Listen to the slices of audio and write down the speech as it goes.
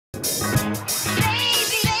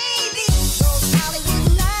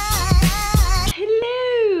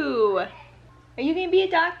Hello! Are you gonna be a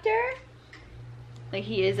doctor? Like,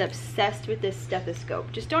 he is obsessed with this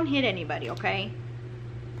stethoscope. Just don't hit anybody, okay?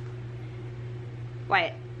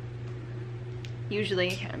 Wyatt.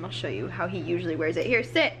 Usually, and I'll show you how he usually wears it. Here,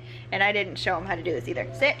 sit. And I didn't show him how to do this either.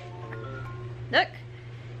 Sit. Look.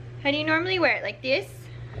 How do you normally wear it? Like this?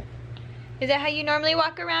 Is that how you normally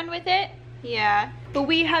walk around with it? Yeah. But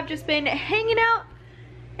we have just been hanging out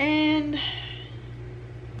and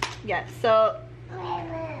yeah, so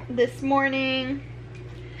this morning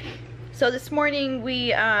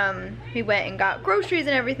we went and got groceries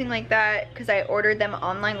and everything like that because I ordered them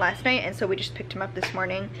online last night, and so we just picked them up this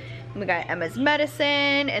morning. We got Emma's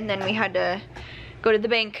medicine, and then we had to go to the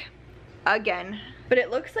bank again. But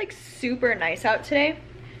it looks like super nice out today.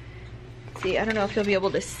 See, I don't know if you'll be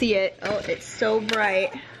able to see it. Oh, it's so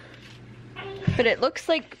bright. But it looks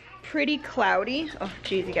like pretty cloudy. Oh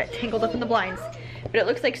geez, you got tangled up in the blinds. But it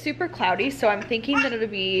looks like super cloudy, so I'm thinking that it'll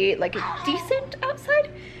be like decent outside.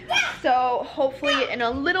 So hopefully in a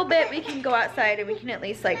little bit we can go outside and we can at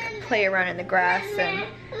least like play around in the grass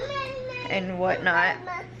and whatnot.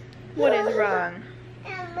 What is wrong?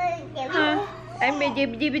 Huh?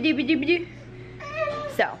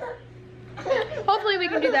 So hopefully we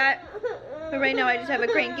can do that. But right now I just have a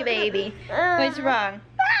cranky baby. What's wrong?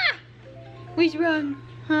 Ah! What's wrong?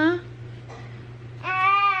 Huh?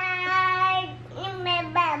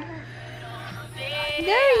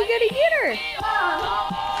 There, you gotta get her.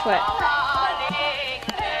 What?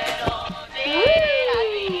 Woo!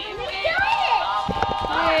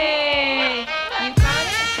 Yay! You got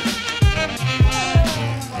it?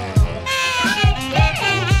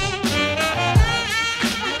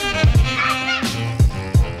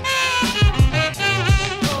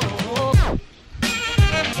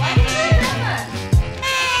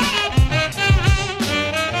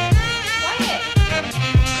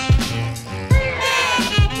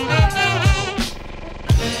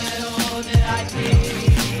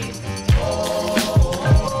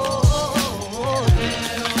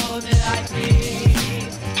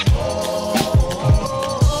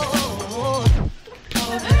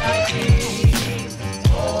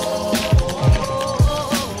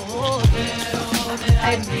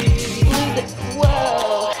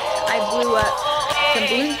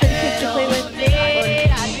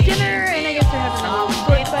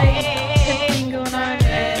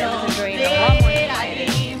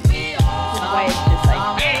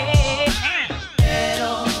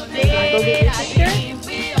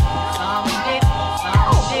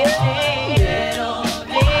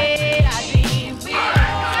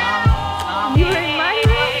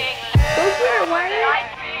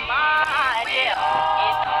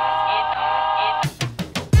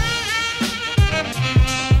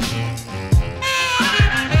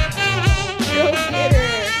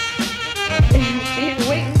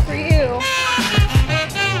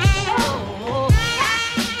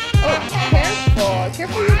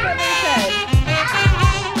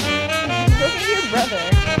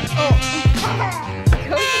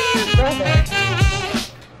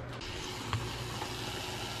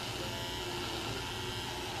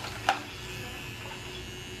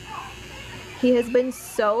 He has been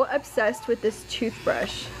so obsessed with this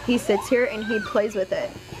toothbrush. He sits here and he plays with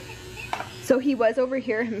it. So he was over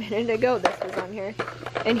here a minute ago, this was on here,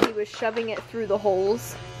 and he was shoving it through the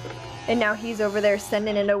holes. And now he's over there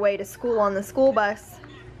sending it away to school on the school bus.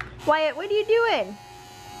 Wyatt, what are you doing?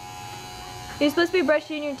 You're supposed to be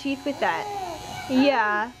brushing your teeth with that.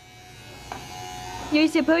 Yeah. You're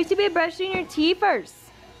supposed to be brushing your teeth first.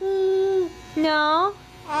 No?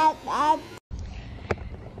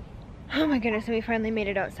 Oh my goodness, and we finally made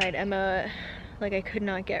it outside. Emma, like, I could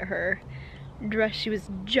not get her dressed. She was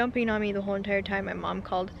jumping on me the whole entire time. My mom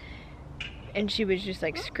called and she was just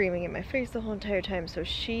like screaming in my face the whole entire time. So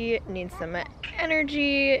she needs some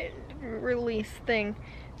energy release thing.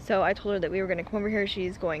 So I told her that we were gonna come over here.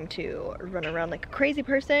 She's going to run around like a crazy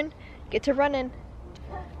person. Get to running.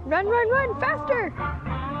 Run, run, run, faster!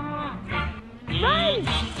 Run!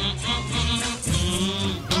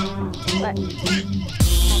 What?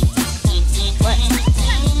 What?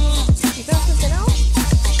 You got something else?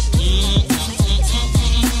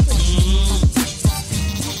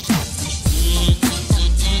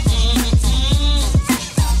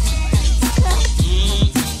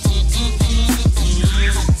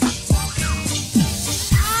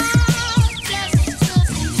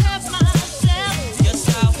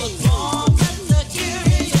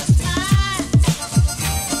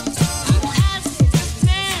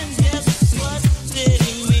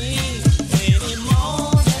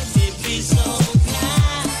 So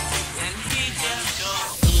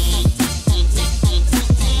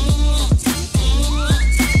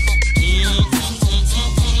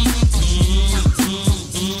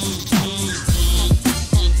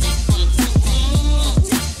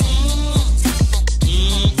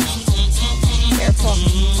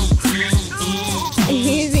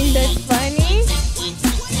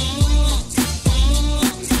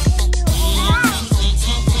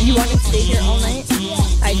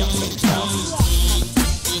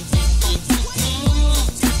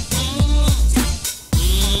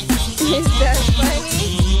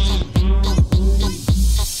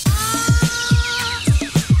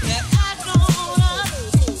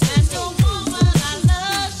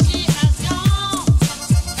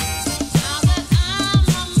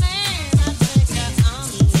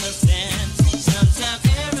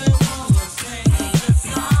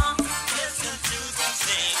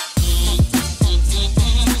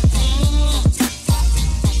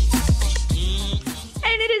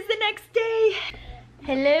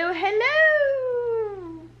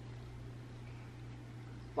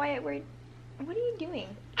quiet. What are you doing?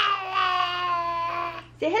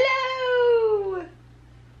 Say hello!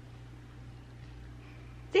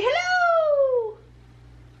 Say hello!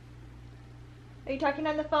 Are you talking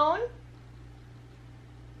on the phone?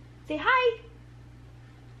 Say hi!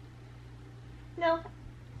 No.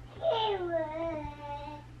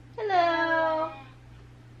 Hello.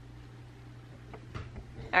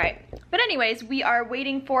 Alright, but anyways, we are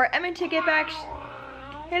waiting for Emma to get back.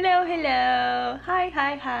 Hello, hello. Hi,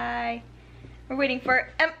 hi, hi. We're waiting for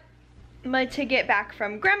Emma to get back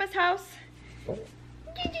from Grandma's house.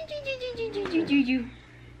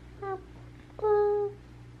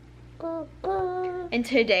 And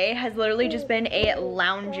today has literally just been a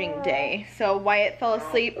lounging day. So Wyatt fell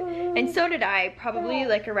asleep, and so did I, probably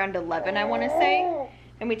like around 11, I want to say.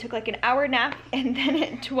 And we took like an hour nap, and then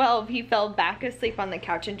at 12 he fell back asleep on the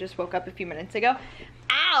couch and just woke up a few minutes ago.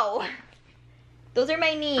 Ow! Those are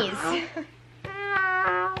my knees.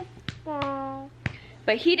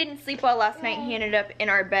 But he didn't sleep well last night. He ended up in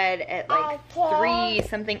our bed at like 3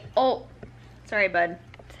 something. Oh, sorry bud.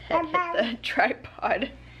 Hit the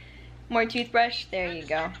tripod. More toothbrush, there you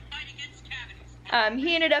go.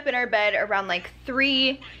 He ended up in our bed around like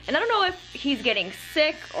 3, and I don't know if he's getting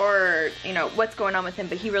sick or, you know, what's going on with him,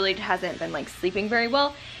 but he really hasn't been like sleeping very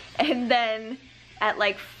well. And then at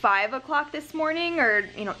like 5 o'clock this morning, or,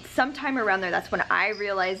 you know, sometime around there, that's when I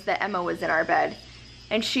realized that Emma was in our bed,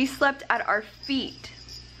 and she slept at our feet.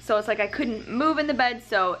 So it's like I couldn't move in the bed,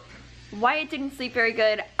 so Wyatt didn't sleep very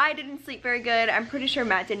good. I didn't sleep very good. I'm pretty sure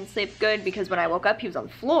Matt didn't sleep good because when I woke up, he was on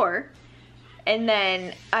the floor. And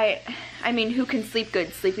then I mean, who can sleep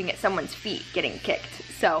good sleeping at someone's feet getting kicked?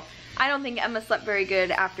 So I don't think Emma slept very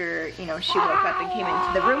good after, you know, she woke up and came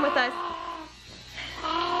into the room with us.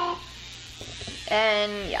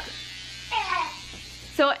 And yeah.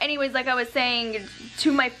 So anyways, like I was saying,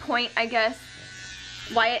 to my point, I guess,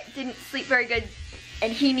 Wyatt didn't sleep very good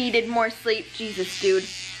and he needed more sleep. Jesus, dude.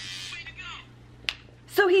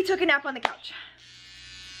 So he took a nap on the couch.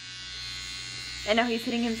 And now he's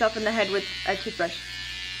hitting himself in the head with a toothbrush.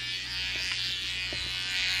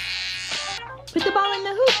 Put the ball in the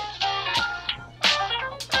hoop.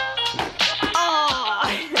 Oh!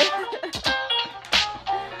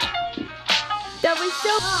 That was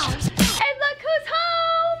so fun. And look who's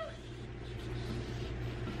home!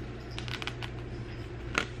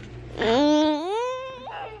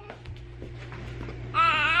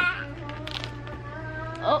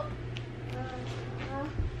 Oh.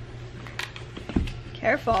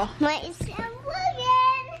 Careful. Mommy's still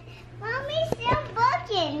booking. Mommy's still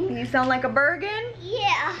booking. You sound like a Bergen?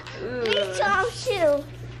 Yeah. Ooh. Me too.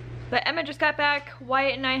 But Emma just got back.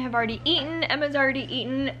 Wyatt and I have already eaten. Emma's already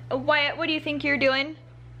eaten. Wyatt, what do you think you're doing?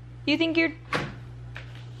 You think you're...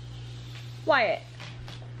 Wyatt.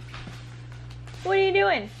 What are you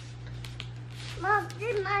doing? Mom,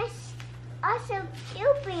 this is my awesome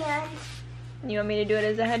band. You want me to do it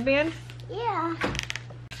as a headband? Yeah.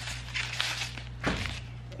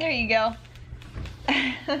 There you go.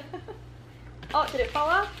 Oh, did it fall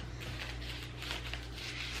off?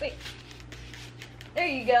 Wait. There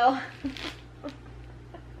you go.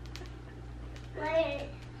 Wait.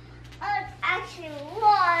 It's actually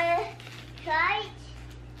one, right?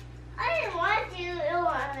 I didn't want to do it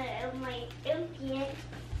on my implant.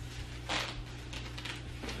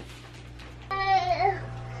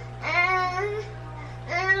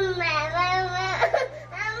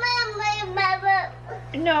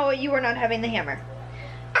 No, you are not having the hammer.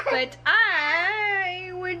 But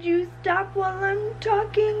would you stop while I'm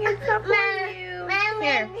talking? It's not for you.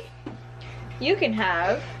 Here. You can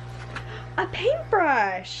have a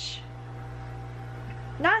paintbrush.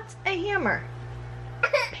 Not a hammer.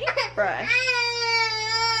 Paintbrush.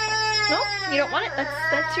 Nope, you don't want it.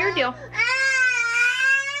 That's your deal.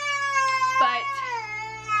 But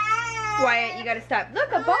Wyatt, you gotta stop.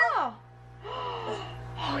 Look, a ball.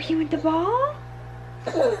 Oh, you want the ball?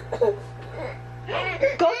 Go get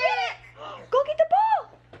it! Go get the ball!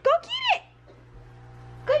 Go get it!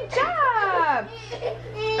 Good job!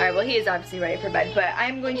 Alright, well he is obviously ready for bed, but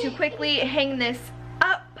I'm going to quickly hang this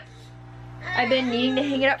up. I've been needing to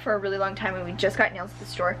hang it up for a really long time, and we just got nails at the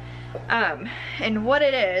store. And what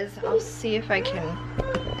it is, I'll see if I can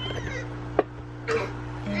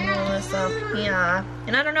nail this up. Yeah.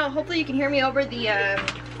 And I don't know, hopefully you can hear me over the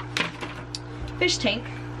fish tank.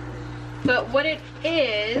 But what it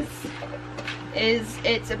is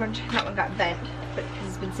it's a bunch, that one got bent, but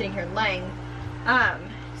it's been sitting here laying.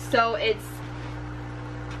 So it's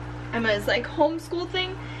Emma's like homeschool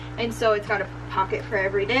thing, and so it's got a pocket for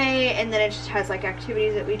every day, and then it just has like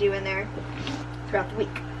activities that we do in there throughout the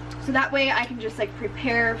week. So that way I can just like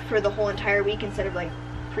prepare for the whole entire week instead of like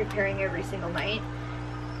preparing every single night.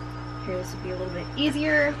 Here, this would be a little bit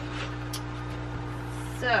easier.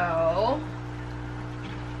 So,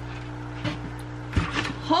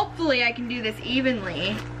 hopefully I can do this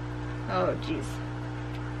evenly. Oh, jeez.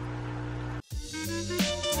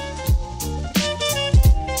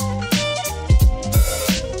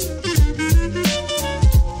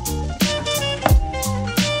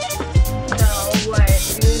 No, what?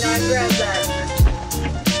 Do not grab that.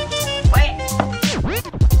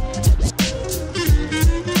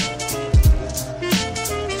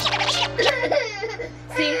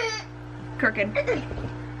 See? Crooked.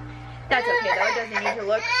 That's okay though, it doesn't need to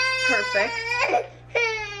look perfect.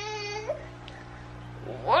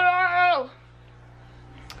 Whoa!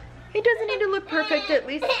 It doesn't need to look perfect, at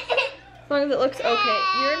least as long as it looks okay.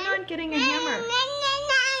 You're not getting a hammer.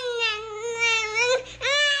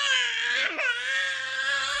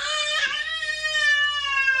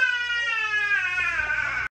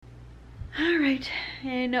 Alright,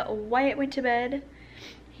 and Wyatt went to bed.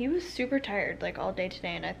 He was super tired like all day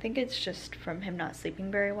today, and I think it's just from him not sleeping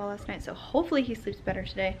very well last night, so hopefully he sleeps better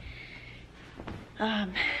today.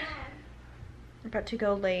 I'm about to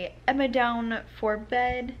go lay Emma down for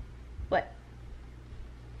bed. What?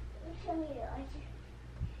 You show me your eyes.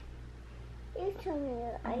 You show me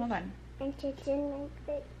your eyes. Hold on. And it's in my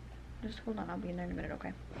bed. Just hold on, I'll be in there in a minute,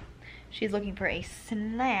 okay? She's looking for a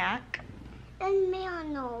snack. And me, I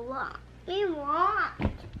know what you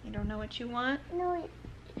want. You don't know what you want? No,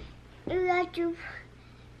 you have to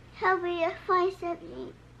help me to find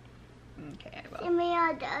something. Okay, I will. And me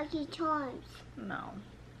are the ugly times. No.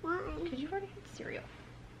 Why? Because you've already had cereal.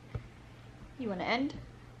 You want to end?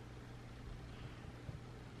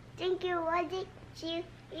 Thank you. What did you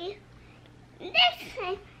next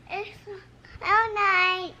time? It's all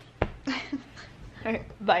night.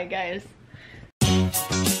 Alright, bye guys.